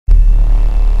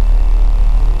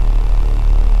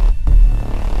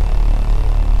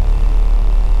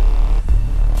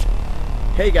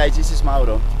Hey guys, this is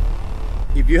Mauro.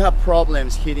 If you have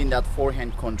problems hitting that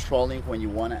forehand controlling when you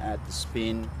want to add the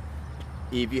spin,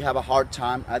 if you have a hard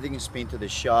time adding spin to the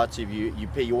shots, if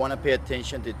you want to pay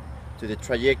attention to the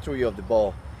trajectory of the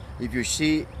ball. If you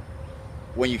see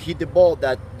when you hit the ball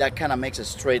that kind of makes a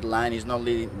straight line, it's not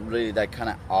really that kind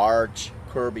of arch,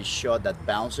 curvy shot that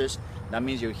bounces, that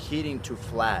means you're hitting too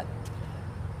flat.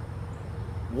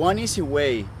 One easy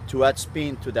way to add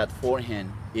spin to that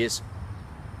forehand is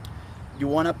you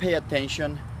want to pay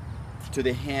attention to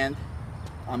the hand,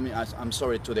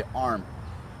 to the arm.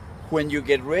 When we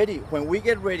get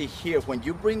ready here, when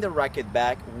you bring the racket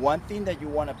back, one thing that you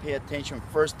want to pay attention,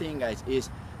 first thing guys, is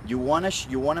you want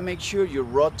to make sure you're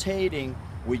rotating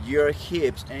with your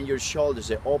hips and your shoulders,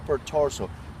 the upper torso.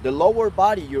 The lower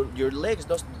body, your legs,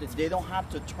 they don't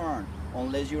have to turn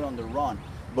unless you're on the run.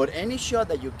 But any shot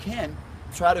that you can,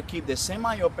 try to keep the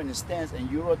semi-open stance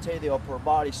and you rotate the upper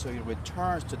body so it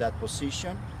returns to that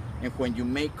position. And when you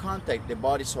make contact, the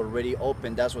body's already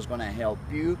open. That's what's gonna help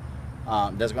you.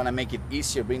 That's gonna make it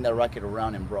easier, bring the racket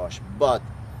around and brush. But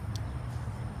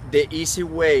the easy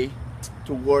way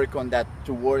to work on that,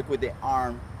 to work with the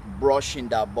arm, brushing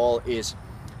that ball, is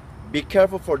be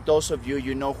careful for those of you,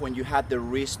 you know, when you have the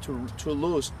wrist too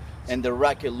loose and the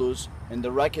racket loose, and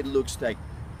the racket looks like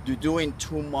you're doing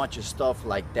too much stuff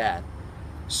like that.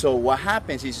 So what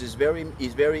happens is it's very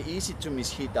easy to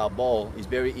mishit that ball. It's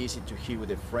very easy to hit with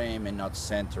the frame and not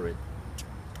center it.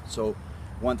 So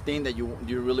one thing that you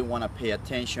really want to pay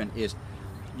attention is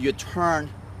you turn,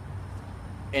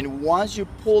 and once you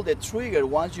pull the trigger,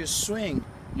 once you swing,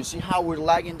 you see how we're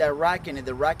lagging that racket and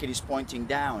the racket is pointing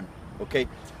down. Okay,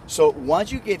 so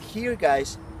once you get here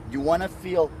guys, you want to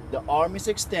feel the arm is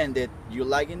extended, you're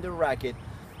lagging the racket,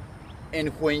 and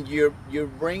when you're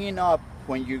bringing up,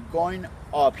 when you're going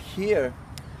up here,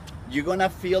 you're gonna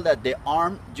feel that the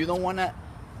arm, you don't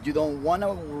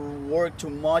wanna work too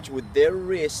much with their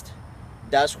wrist.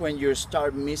 That's when you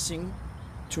start missing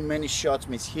too many shots,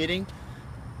 mishitting.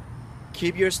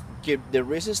 Keep the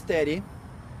wrist steady,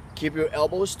 keep your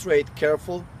elbows straight,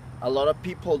 careful. A lot of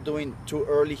people doing too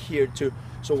early here too.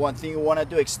 So one thing you wanna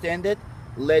do, extend it,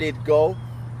 let it go.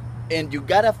 And you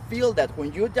gotta feel that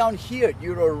when you're down here,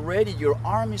 your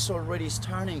arm is already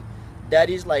starting. That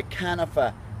is like kind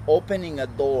of opening a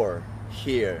door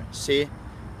here, see?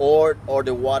 Or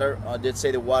the water, let's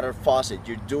say the water faucet,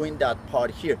 you're doing that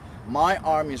part here. My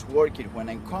arm is working. When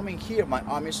I'm coming here, my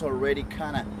arm is already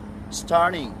kind of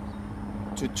starting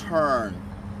to turn.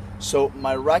 So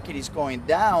my racket is going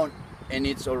down and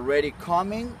it's already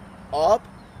coming up,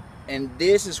 and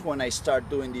this is when I start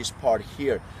doing this part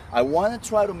here. I want to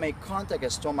try to make contact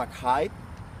at stomach height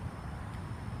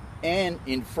and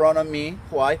in front of me.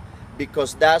 Why?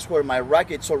 Because that's where my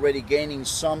racket's already gaining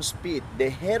some speed. The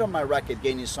head of my racket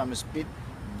gaining some speed,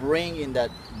 bringing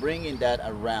that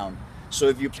around. So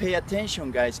if you pay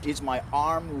attention guys, it's my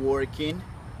arm working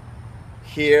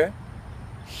here,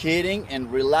 hitting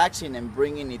and relaxing and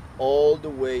bringing it all the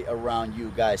way around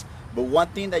you guys. But one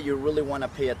thing that you really want to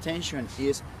pay attention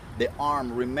is the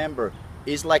arm. Remember,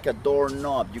 it's like a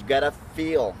doorknob. You gotta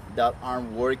feel that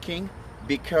arm working.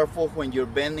 Be careful when you're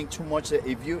bending too much.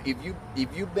 If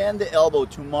you bend the elbow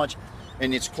too much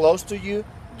and it's close to you,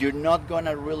 you're not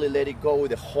gonna really let it go with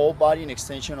the whole body and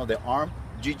extension of the arm.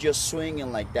 You're just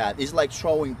swinging like that. It's like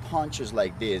throwing punches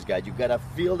like this, guys. You gotta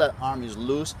feel that arm is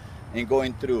loose and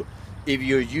going through. If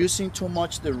you're using too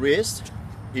much the wrist,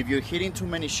 if you're hitting too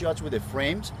many shots with the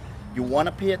frames, you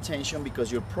wanna pay attention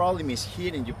because you're probably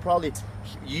mishitting. You're probably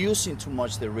using too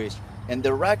much the wrist, and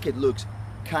the racket looks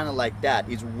kind of like that.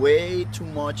 It's way too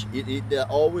much. It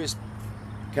always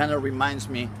kind of reminds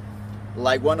me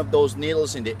like one of those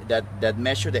needles in that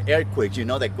measure the earthquakes, you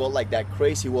know, that go like that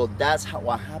crazy. Well, that's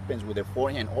what happens with the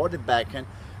forehand or the backhand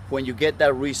when you get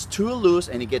that wrist too loose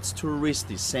and it gets too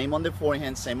wristy. Same on the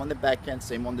forehand, same on the backhand,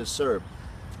 same on the serve.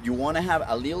 You want to have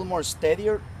a little more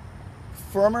steadier,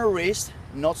 firmer wrist,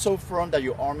 not so firm that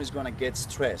your arm is going to get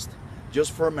stressed.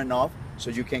 Just firm enough so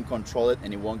you can control it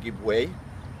and it won't give way.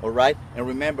 All right, and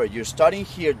remember, you're starting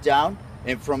here down,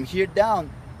 and from here down,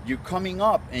 you're coming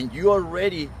up, and you're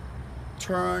already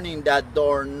turning that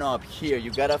doorknob here.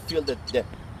 You gotta feel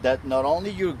that not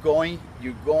only you're going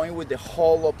with the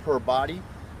whole upper body,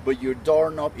 but your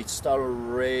doorknob is started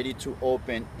ready to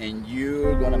open, and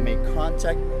you're gonna make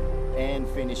contact and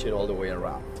finish it all the way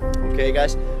around. Okay,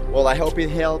 guys. Well, I hope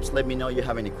it helps. Let me know if you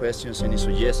have any questions, any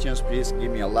suggestions. Please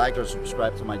give me a like or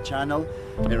subscribe to my channel.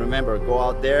 And remember, go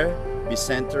out there, be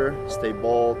centered, stay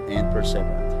bold, and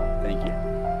perseverant. Thank you.